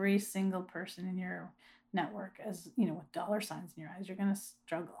at every single person in your network as, with dollar signs in your eyes, you're going to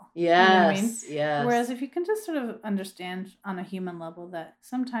struggle. Yes. You know what I mean? Yes. Whereas if you can just sort of understand on a human level that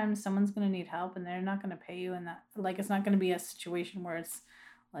sometimes someone's going to need help and they're not going to pay you, and that like, it's not going to be a situation where it's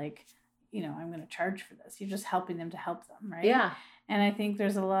like, I'm going to charge for this. You're just helping them to help them. Right. Yeah. And I think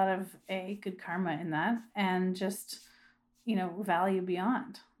there's a lot of good karma in that, and just, value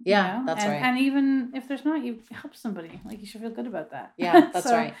beyond. Yeah, that's right. And even if there's not, you help somebody. Like you should feel good about that. Yeah, that's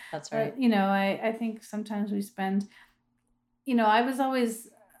right. That's right. I think sometimes we spend, I was always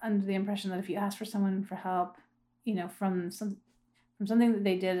under the impression that if you ask for someone for help, from something that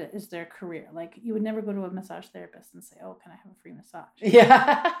they did is their career. Like you would never go to a massage therapist and say, oh, can I have a free massage?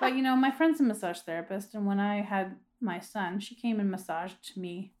 Yeah. But, my friend's a massage therapist. And when I had my son, she came and massaged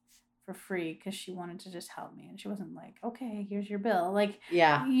me for free because she wanted to just help me. And she wasn't like, okay, here's your bill. Like,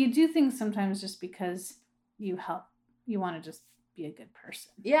 you do things sometimes just because you want to just be a good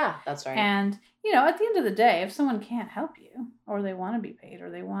person. Yeah, that's right. And, at the end of the day, if someone can't help you, or they want to be paid,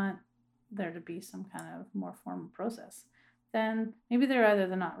 or they want there to be some kind of more formal process, then maybe they're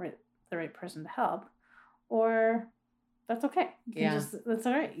either not the right person to help, or that's okay. That's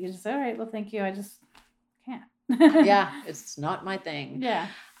all right. You just say, all right, well, thank you. I just can't. Yeah, it's not my thing. Yeah.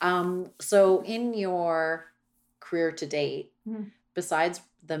 So in your career to date, besides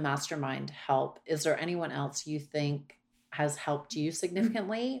the mastermind help, is there anyone else you think has helped you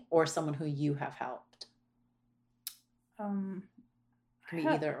significantly, or someone who you have helped? Can be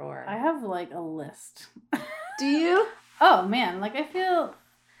either or. I have like a list. Do you? Oh man, like I feel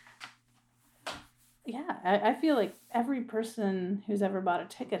I feel like every person who's ever bought a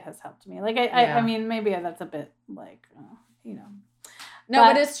ticket has helped me. Like I mean, maybe that's a bit like, No,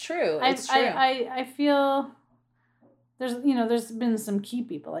 but it's true. It's true. I feel there's been some key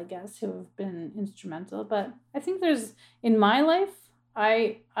people, I guess, who have been instrumental. But I think in my life,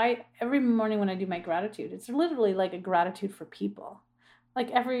 I every morning when I do my gratitude, it's literally like a gratitude for people.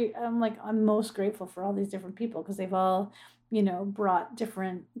 Like I'm most grateful for all these different people because they've all, brought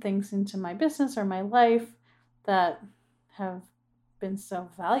different things into my business or my life that have been so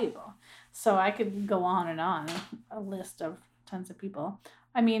valuable. So I could go on and on a list of tons of people.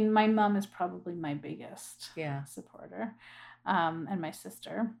 I mean, my mom is probably my biggest supporter, and my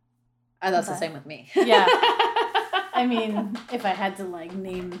sister. That's the same with me. Yeah. I mean, if I had to like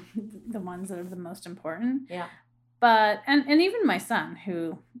name the ones that are the most important. Yeah. But, and even my son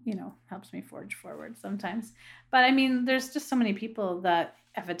who, helps me forge forward sometimes. But I mean, there's just so many people that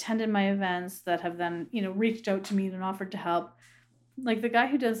have attended my events that have then, reached out to me and offered to help. Like the guy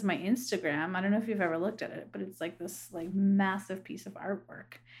who does my Instagram, I don't know if you've ever looked at it, but it's like this like massive piece of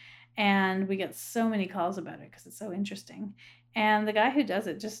artwork. And we get so many calls about it because it's so interesting. And the guy who does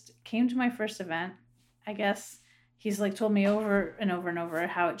it just came to my first event. I guess he's like told me over and over and over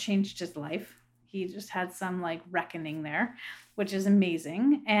how it changed his life. He just had some like reckoning there, which is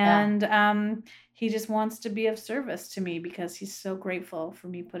amazing. And he just wants to be of service to me because he's so grateful for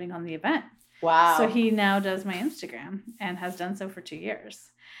me putting on the event. Wow. So he now does my Instagram and has done so for 2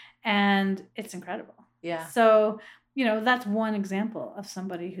 years. And it's incredible. Yeah. So, that's one example of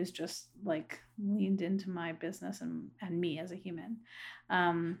somebody who's just like leaned into my business and me as a human.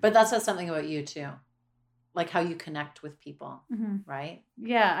 But that says something about you too. Like how you connect with people, right?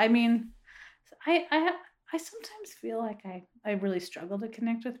 Yeah. I mean, I sometimes feel like I really struggle to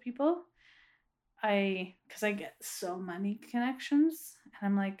connect with people. Because I get so many connections and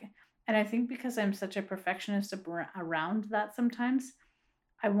I'm like, and I think because I'm such a perfectionist around that sometimes,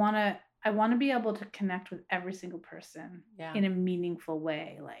 I want to be able to connect with every single person in a meaningful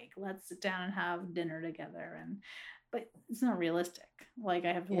way. Like, let's sit down and have dinner together. But it's not realistic. Like,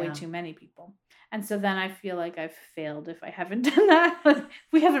 I have way too many people. And so then I feel like I've failed if I haven't done that. If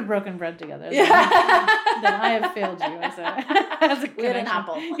we haven't broken bread together. Then I have failed you as a we had an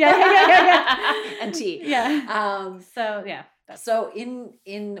apple. Yeah. And tea. Yeah. So, yeah. So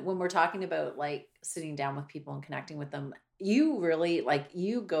in when we're talking about like sitting down with people and connecting with them, you really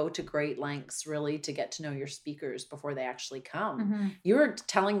you go to great lengths really to get to know your speakers before they actually come. You were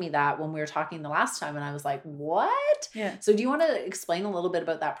telling me that when we were talking the last time and I was like, what? Yeah. So do you want to explain a little bit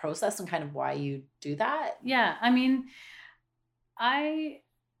about that process and kind of why you do that? Yeah. I mean, I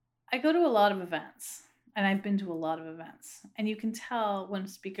go to a lot of events and I've been to a lot of events and you can tell when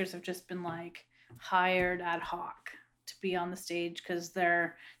speakers have just been like hired ad hoc to be on the stage because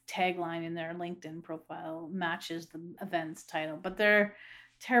their tagline in their LinkedIn profile matches the event's title, but they're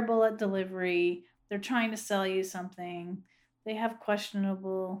terrible at delivery. They're trying to sell you something. They have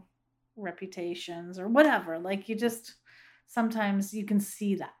questionable reputations or whatever. Like sometimes you can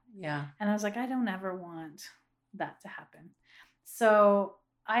see that. Yeah. And I was like, I don't ever want that to happen. So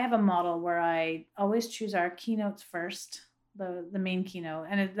I have a model where I always choose our keynotes first, the main keynote.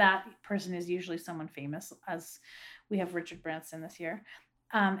 And that person is usually someone famous, as we have Richard Branson this year.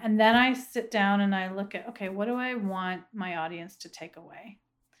 And then I sit down and I look at, okay, what do I want my audience to take away?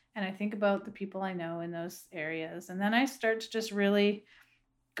 And I think about the people I know in those areas. And then I start to just really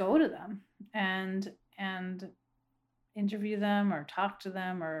go to them and interview them or talk to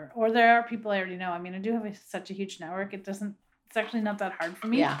them or there are people I already know. I mean, I do have such a huge network. It's actually not that hard for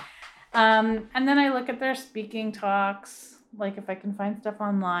me. Yeah. And then I look at their speaking talks, like if I can find stuff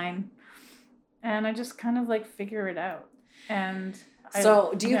online. And I just kind of like figure it out. And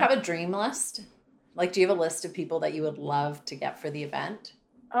so do you have a dream list? Like, do you have a list of people that you would love to get for the event?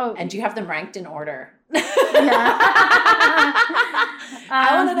 Oh. And do you have them ranked in order? Yeah. I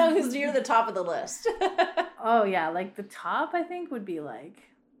want to know who's near the top of the list. Oh, yeah. Like the top, I think, would be like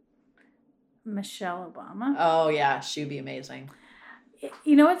Michelle Obama. Oh, yeah. She'd be amazing.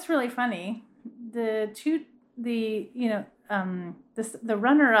 You know what's really funny? The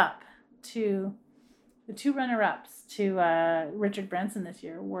runner-up to the two runner-ups to Richard Branson this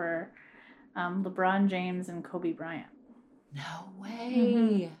year were LeBron James and Kobe Bryant. No way.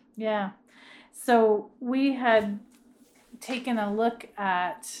 Mm-hmm. Yeah. So we had taken a look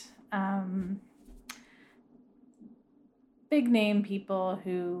at big name people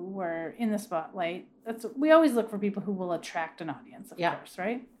who were in the spotlight. We always look for people who will attract an audience, of course,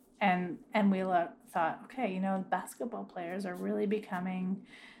 right? And we thought, okay, basketball players are really becoming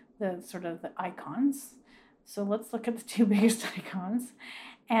the sort of the icons. So let's look at the two biggest icons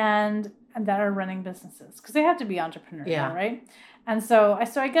and that are running businesses because they have to be entrepreneurial, right? And so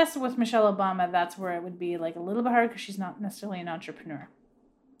I guess with Michelle Obama, that's where it would be like a little bit hard because she's not necessarily an entrepreneur.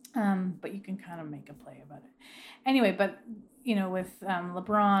 But you can kind of make a play about it. Anyway, but with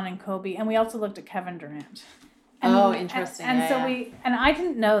LeBron and Kobe, and we also looked at Kevin Durant. Interesting. And so I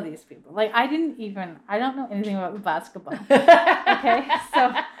didn't know these people. Like, I don't know anything about basketball. Okay.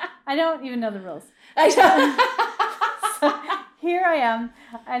 So I don't even know the rules. So here I am.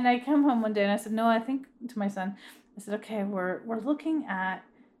 And I come home one day and I said, no, I think to my son, I said, okay, we're looking at,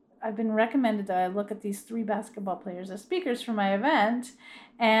 I've been recommended that I look at these 3 basketball players as speakers for my event.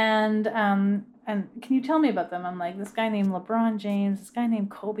 And can you tell me about them? I'm like, this guy named LeBron James, this guy named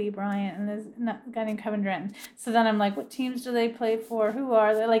Kobe Bryant, and this guy named Kevin Durant. So then I'm like, what teams do they play for? Who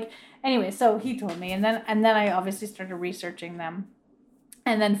are they? Like, anyway, so he told me, and then I obviously started researching them,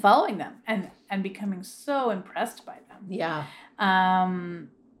 and then following them, and becoming so impressed by them. Yeah. And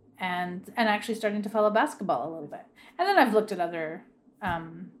actually starting to follow basketball a little bit, and then I've looked at other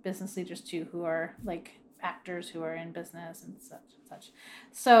business leaders too, who are like actors who are in business and such.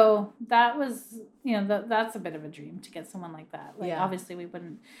 So that was, that's a bit of a dream to get someone like that. Like, obviously we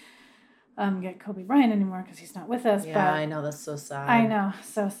wouldn't get Kobe Bryant anymore because he's not with us. Yeah, but I know, that's so sad. I know,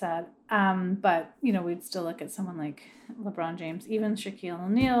 so sad. But we'd still look at someone like LeBron James. Even Shaquille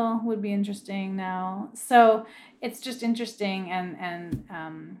O'Neal would be interesting now. So it's just interesting, and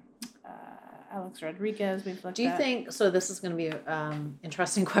Alex Rodriguez we've looked at. Do you think, so this is going to be an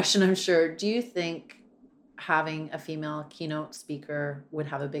interesting question, I'm sure. Do you think having a female keynote speaker would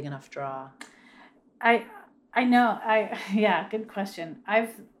have a big enough draw? I know. Yeah, good question.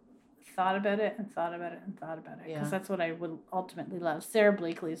 I've thought about it because that's what I would ultimately love. Sarah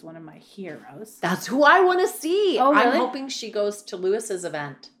Blakely is one of my heroes. That's who I want to see. Oh, really? I'm hoping she goes to Lewis's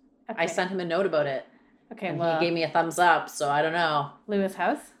event. Okay. I sent him a note about it. Okay, and he gave me a thumbs up, so I don't know. Lewis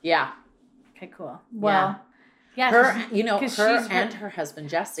House? Yeah. Okay, cool. Well, yeah. Her and her husband,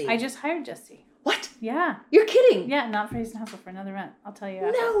 Jesse. I just hired Jesse. What? Yeah. You're kidding? Yeah, not for Haste and Hustle, for another event. I'll tell you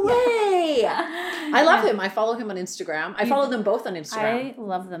after. No way. I love him. I follow him on Instagram. I follow them both on Instagram. I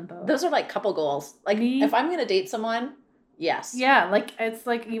love them both. Those are like couple goals. Like, if I'm going to date someone, yes. Yeah, like, it's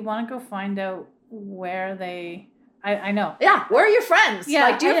like you want to go find out where they... I know. Yeah, where are your friends? Yeah,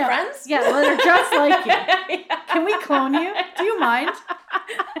 like, do you have friends? Yeah, well, they're just like you. Yeah. Can we clone you? Do you mind?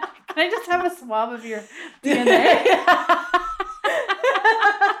 Can I just have a swab of your DNA?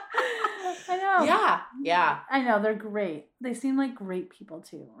 I know. Yeah. I know, they're great. They seem like great people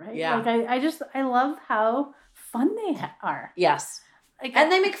too, right? Yeah. Like, I love how fun they are. Yes. Like,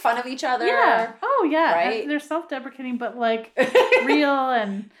 and they make fun of each other. Yeah. Oh, yeah. Right? They're self-deprecating, but like real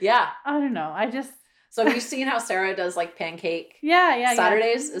and... Yeah. I don't know. So have you seen how Sarah does like pancake? Yeah.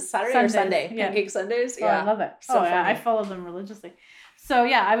 Saturdays? Is Saturday Sundays, or Sunday? Yeah. Pancake Sundays? Oh, I love it. So funny. Yeah. I follow them religiously. So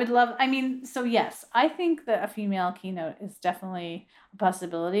yeah, I would love, so yes, I think that a female keynote is definitely a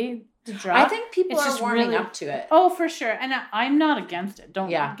possibility to drop. I think people are warming up to it. Oh, for sure. And I'm not against it. Don't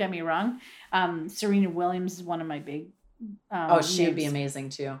get me wrong. Serena Williams is one of my big she'd be amazing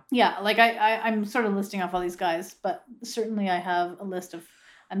too. Yeah, like I'm sort of listing off all these guys, but certainly I have a list of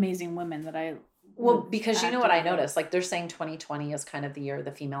amazing women that I... Well, because you know what I noticed? Like, they're saying 2020 is kind of the year of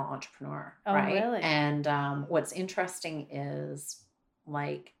the female entrepreneur, right? Really? And what's interesting is,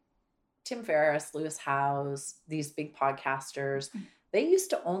 like, Tim Ferriss, Lewis Howes, these big podcasters, they used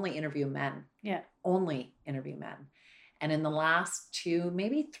to only interview men. Yeah. Only interview men. And in the last 2,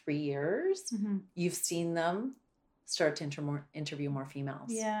 maybe 3 years, you've seen them start to interview more females.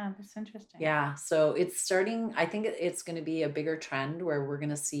 Yeah, that's interesting. Yeah, so it's starting, I think it's going to be a bigger trend where we're going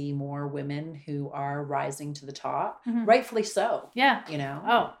to see more women who are rising to the top, rightfully so. Yeah.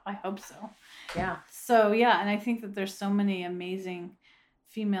 Oh, I hope so. Yeah. So, yeah, and I think that there's so many amazing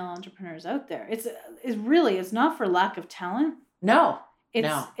female entrepreneurs out there. It's not for lack of talent. No.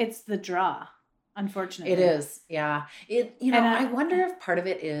 It's the draw. Unfortunately. It is. Yeah. I wonder if part of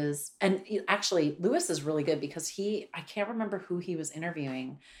it is, and actually Lewis is really good because I can't remember who he was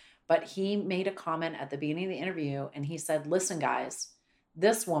interviewing, but he made a comment at the beginning of the interview and he said, listen guys,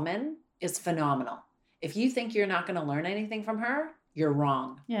 this woman is phenomenal. If you think you're not going to learn anything from her, you're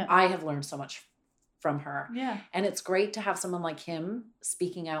wrong. Yeah. I have learned so much from her. Yeah. And it's great to have someone like him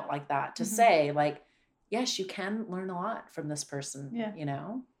speaking out like that to say like, yes, you can learn a lot from this person. Yeah.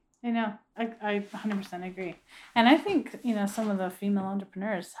 I know. I 100% agree. And I think, some of the female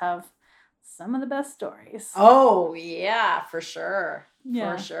entrepreneurs have some of the best stories. Oh, yeah, for sure.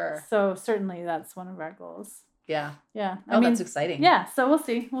 Yeah. For sure. So certainly that's one of our goals. Yeah. Yeah. That's exciting. Yeah. So we'll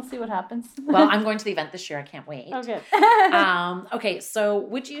see. We'll see what happens. Well, I'm going to the event this year. I can't wait. Okay. Okay. So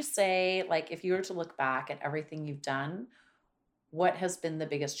would you say, like, if you were to look back at everything you've done, what has been the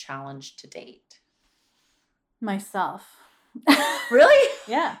biggest challenge to date? Myself. Really?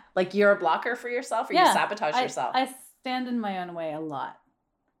 Yeah. Like, you're a blocker for yourself, or you sabotage yourself? I stand in my own way a lot.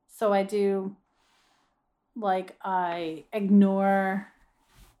 So I do, like, I ignore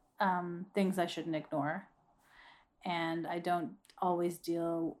things I shouldn't ignore. and I don't always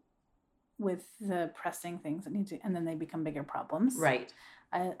deal with the pressing things that need to, and then they become bigger problems. Right.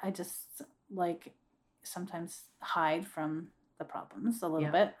 I just like sometimes hide from the problems a little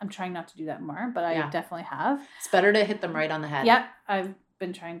bit. I'm trying not to do that more, but I definitely have. It's better to hit them right on the head. Yeah, I've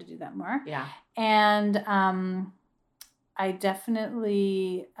been trying to do that more. Yeah. And I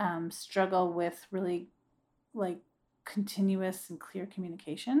definitely struggle with really like continuous and clear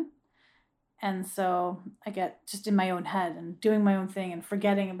communication. And so I get just in my own head and doing my own thing and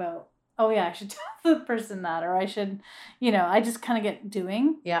forgetting about, oh yeah, I should tell the person that, or I should, I just kind of get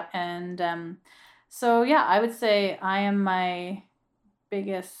doing. Yeah. And so, yeah, I would say I am my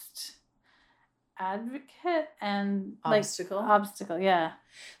biggest advocate and obstacle. Yeah.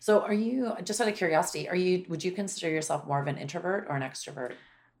 So are you, just out of curiosity, would you consider yourself more of an introvert or an extrovert?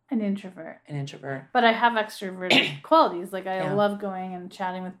 An introvert. But I have extroverted qualities. Like I love going and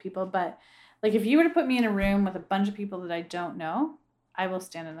chatting with people, but like if you were to put me in a room with a bunch of people that I don't know, I will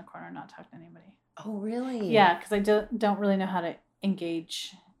stand in the corner and not talk to anybody. Oh, really? Yeah, because I don't really know how to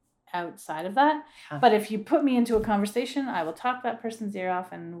engage outside of that. Yeah. But if you put me into a conversation, I will talk that person's ear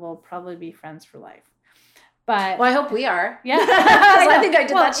off and we'll probably be friends for life. But I hope we are. Yeah. I think I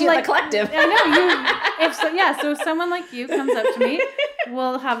did that to you in the collective. I know. So if someone like you comes up to me,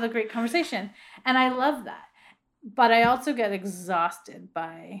 we'll have a great conversation. And I love that. But I also get exhausted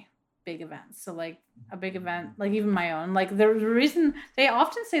by big events. So like a big event, like even my own, like the reason they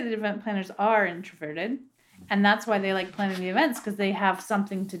often say that event planners are introverted, and that's why they like planning the events, because they have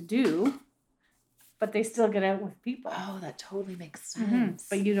something to do, but they still get out with people. Oh, that totally makes sense. Mm-hmm.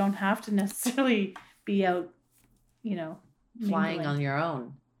 But you don't have to necessarily be out, flying on your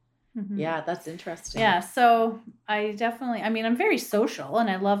own. Mm-hmm. Yeah, that's interesting. Yeah, so I'm very social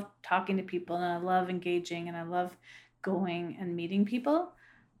and I love talking to people and I love engaging and I love going and meeting people.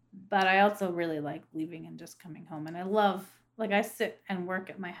 But I also really like leaving and just coming home. And I love, like I sit and work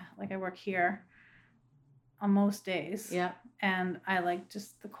I work here on most days. Yeah. And I like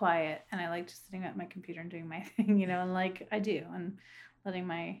just the quiet and I like just sitting at my computer and doing my thing, and like I do, and letting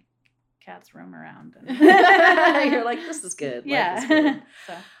my cats roam around. And you're like, this is good. Yeah. Life is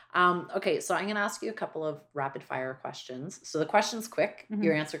good. Okay, so I'm going to ask you a couple of rapid fire questions. So the question's quick. Mm-hmm.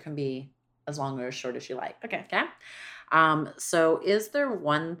 Your answer can be as long or as short as you like. Okay. So is there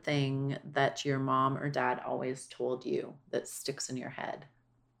one thing that your mom or dad always told you that sticks in your head?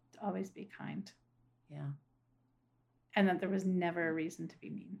 Always be kind. Yeah. And that there was never a reason to be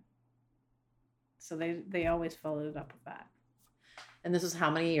mean. So they always followed it up with that. And this was how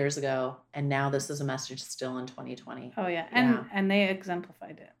many years ago? And now this is a message still in 2020. Oh yeah. And they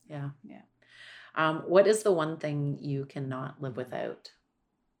exemplified it. Yeah. Yeah. What is the one thing you cannot live without?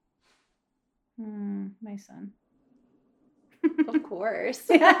 My son. Of course.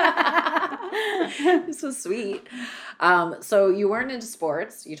 This was sweet. So you weren't into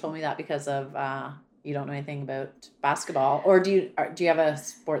sports. You told me that because of you don't know anything about basketball, or do you have a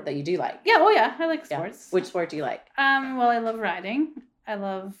sport that you do like? Yeah. Oh yeah, I like sports. Yeah. Which sport do you like? Well, I love riding. I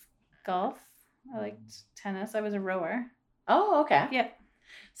love golf. I liked tennis. I was a rower. Oh, okay. Yep.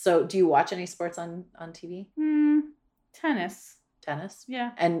 So do you watch any sports on TV? Tennis. Tennis?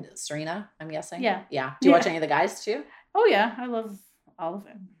 Yeah. And Serena, I'm guessing? Yeah. Yeah. Do you watch any of the guys too? Oh yeah, I love all of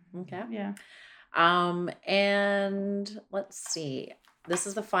it. Okay. Yeah. And let's see. This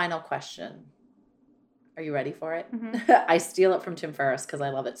is the final question. Are you ready for it? Mm-hmm. I steal it from Tim Ferriss because I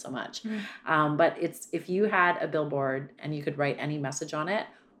love it so much. Mm-hmm. But it's, if you had a billboard and you could write any message on it,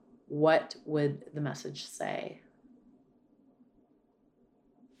 what would the message say?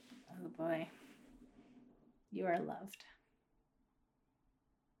 Oh boy. You are loved.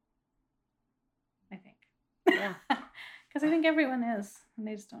 I think. Yeah. Because I think everyone is, and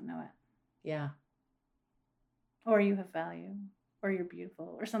they just don't know it. Yeah. Or you have value, or you're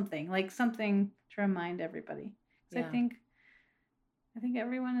beautiful, or something to remind everybody. Because I think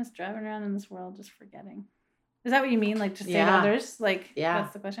everyone is driving around in this world just forgetting. Is that what you mean? Like to save others? Like,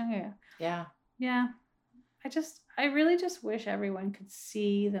 that's the question? Yeah. Yeah. Yeah. I really just wish everyone could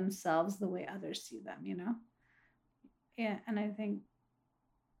see themselves the way others see them, Yeah. And I think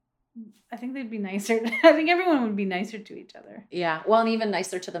they'd be nicer. I think everyone would be nicer to each other. Yeah. Well, and even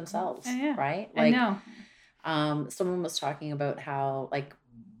nicer to themselves. Yeah. Right? Like, I know. Someone was talking about how, like,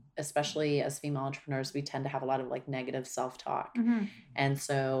 especially as female entrepreneurs, we tend to have a lot of like negative self-talk. Mm-hmm. And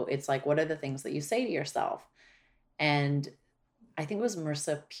so it's like, what are the things that you say to yourself? And I think it was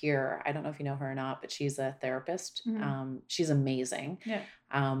Marissa Peer. I don't know if you know her or not, but she's a therapist. Mm-hmm. She's amazing. Yeah.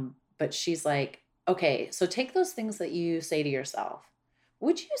 But she's like, okay, so take those things that you say to yourself.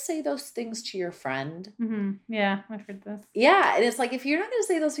 Would you say those things to your friend? Mm-hmm. Yeah, I've heard this. Yeah. And it's like, if you're not going to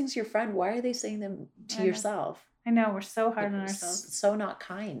say those things to your friend, why are they saying them to yourself? I know, we're so hard on ourselves. So not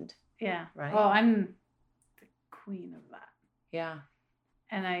kind. Yeah. Right. Oh, I'm the queen of that. Yeah.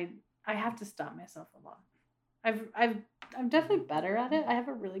 And I have to stop myself a lot. I'm definitely better at it. I have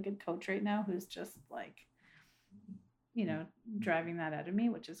a really good coach right now who's just like, you know, driving that out of me,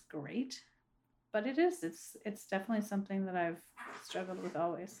 which is great. But it's definitely something that I've struggled with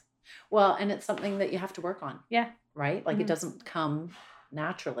always. Well, and it's something that you have to work on. Yeah. Right? Like it doesn't come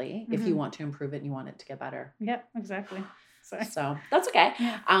naturally if you want to improve it and you want it to get better. Yep, exactly. So that's okay.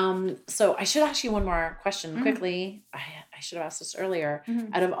 Yeah. So I should ask you one more question quickly. I should have asked this earlier.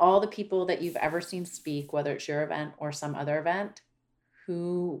 Out of all the people that you've ever seen speak, whether it's your event or some other event,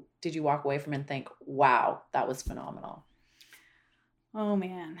 who did you walk away from and think, wow, that was phenomenal? Oh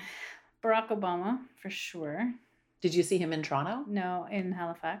man. Barack Obama, for sure. Did you see him in Toronto? No, in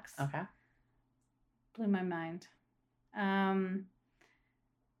Halifax. Okay. Blew my mind.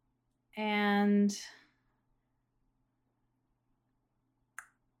 And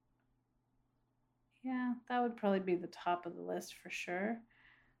yeah, that would probably be the top of the list for sure.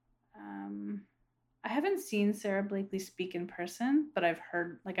 I haven't seen Sarah Blakely speak in person, but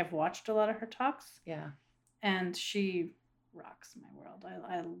I've watched a lot of her talks. Yeah. And she rocks my world.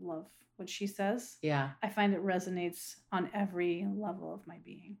 I love what she says. Yeah. I find it resonates on every level of my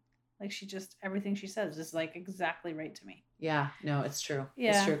being. Like everything she says is like exactly right to me. Yeah, no, it's true.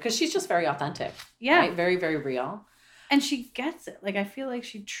 Yeah. It's true. Because she's just very authentic. Yeah. Right? Very, very real. And she gets it. Like, I feel like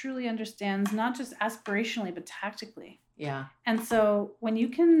she truly understands, not just aspirationally, but tactically. Yeah. And so when you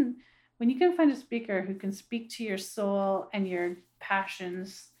can find a speaker who can speak to your soul and your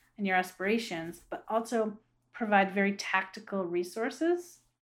passions and your aspirations, but also provide very tactical resources,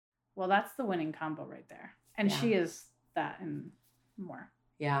 well, that's the winning combo right there. And she is that and more.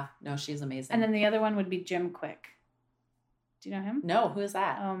 Yeah. No, she's amazing. And then the other one would be Jim Quick. Do you know him? No, who is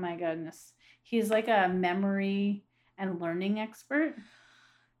that? Oh my goodness. He's like a memory and learning expert.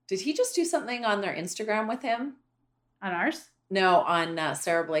 Did he just do something on their Instagram with him? On ours? No, on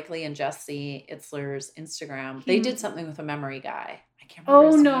Sarah Blakely and Jesse Itzler's Instagram. They did something with a memory guy. I can't remember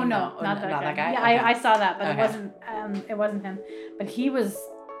his name. No, not that guy. Yeah, okay. I saw that, but it wasn't him. But he was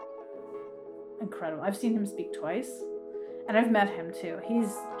incredible. I've seen him speak twice, and I've met him too.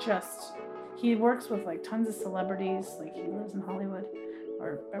 He works with like tons of celebrities. Like he lives in Hollywood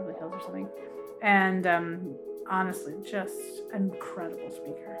or Beverly Hills or something, and honestly, just an incredible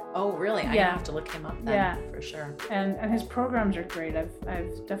speaker. Oh, really? I have to look him up then, for sure. And his programs are great. I've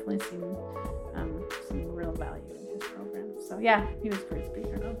definitely seen some real value in his programs. So yeah, he was a great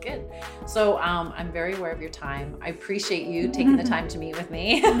speaker. Oh, good. So I'm very aware of your time. I appreciate you taking the time to meet with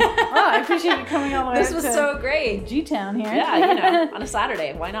me. I appreciate you coming all the way. This was so great. G-Town here. Yeah, on a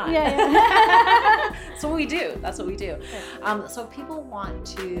Saturday. Why not? Yeah. That's what we do. So if people want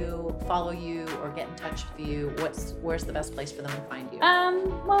to follow you or get in touch with you, where's the best place for them to find you?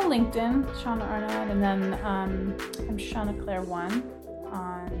 Well, LinkedIn, Shauna Arnott, and then I'm Shauna Claire 1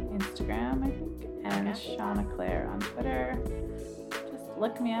 on Instagram, I think, and Shauna Claire on Twitter. Just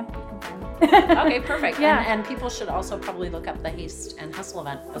look me up, you can find me. Okay, perfect. Yeah. And people should also probably look up the Haste and Hustle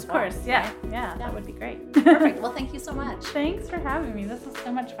event as well. Of course, yeah. That would be great. Perfect. Well, thank you so much. Thanks for having me. This was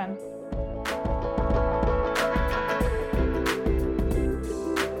so much fun.